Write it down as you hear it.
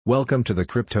Welcome to the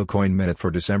Crypto Coin Minute for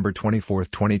December 24,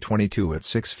 2022 at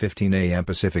 6:15 a.m.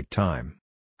 Pacific Time.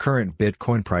 Current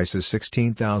Bitcoin price is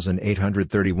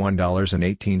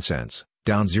 $16,831.18,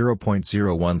 down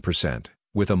 0.01%,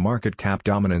 with a market cap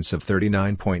dominance of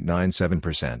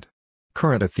 39.97%.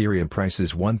 Current Ethereum price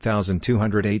is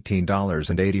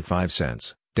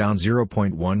 $1,218.85, down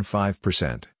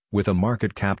 0.15%, with a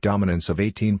market cap dominance of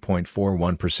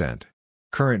 18.41%.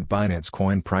 Current Binance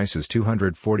Coin price is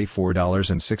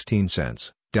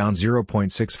 $244.16, down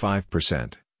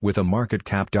 0.65%, with a market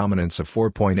cap dominance of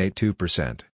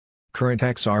 4.82%. Current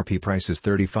XRP price is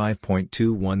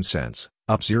 35.21 cents,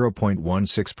 up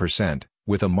 0.16%,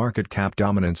 with a market cap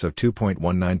dominance of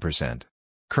 2.19%.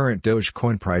 Current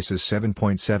Dogecoin price is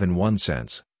 7.71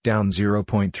 cents, down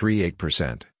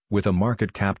 0.38%, with a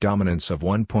market cap dominance of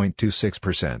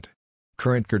 1.26%.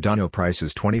 Current Cardano price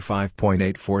is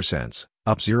 25.84 cents,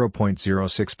 up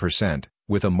 0.06%,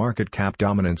 with a market cap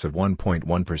dominance of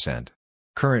 1.1%.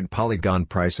 Current Polygon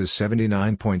price is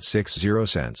 79.60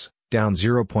 cents, down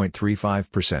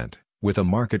 0.35%, with a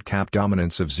market cap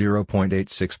dominance of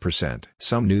 0.86%.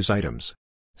 Some news items.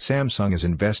 Samsung is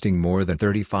investing more than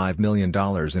 $35 million in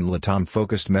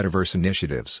LATAM-focused metaverse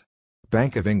initiatives.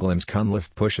 Bank of England's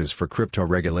Cunliffe pushes for crypto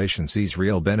regulation sees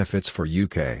real benefits for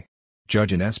UK.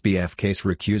 Judge in SBF case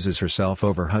recuses herself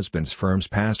over husband's firm's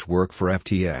past work for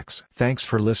FTX. Thanks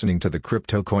for listening to the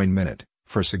Crypto Coin Minute.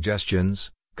 For suggestions,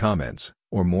 comments,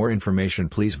 or more information,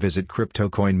 please visit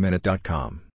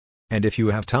CryptoCoinMinute.com. And if you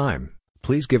have time,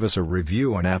 please give us a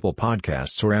review on Apple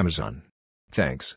Podcasts or Amazon. Thanks.